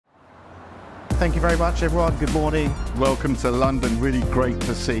Thank you very much, everyone. Good morning. Welcome to London. Really great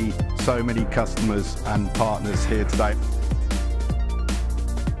to see so many customers and partners here today.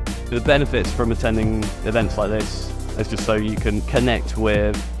 The benefits from attending events like this is just so you can connect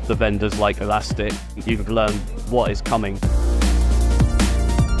with the vendors like Elastic. You can learn what is coming.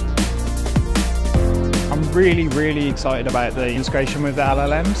 I'm really excited about the integration with the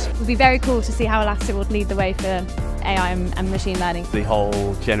LLMs. It would be very cool to see how Elastic would lead the way for AI and machine learning. The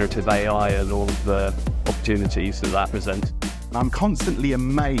whole generative AI and all of the opportunities that presents. I'm constantly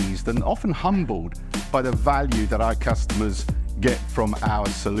amazed and often humbled by the value that our customers get from our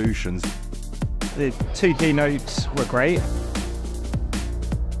solutions. The two keynotes were great.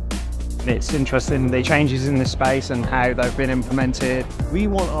 It's interesting the changes in the space and how they've been implemented. We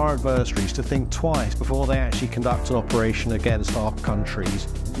want our adversaries to think twice before they actually conduct an operation against our countries.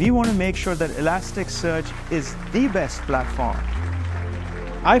 We want to make sure that Elasticsearch is the best platform.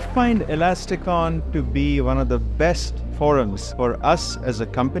 I find ElasticON to be one of the best forums for us as a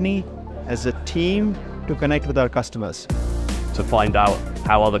company, as a team, to connect with our customers. To find out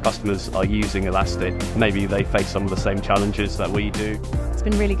how other customers are using Elastic. Maybe they face some of the same challenges that we do. It's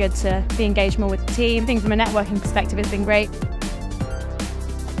been really good to be engaged more with the team. I think from a networking perspective, it's been great.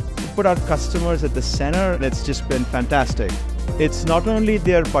 To put our customers at the center, it's just been fantastic. It's not only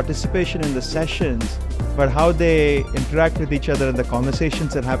their participation in the sessions, but how they interact with each other and the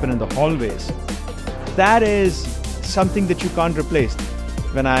conversations that happen in the hallways. That is something that you can't replace.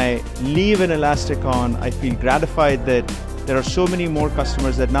 When I leave an ElasticON, I feel gratified that there are so many more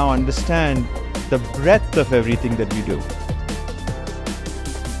customers that now understand the breadth of everything that we do.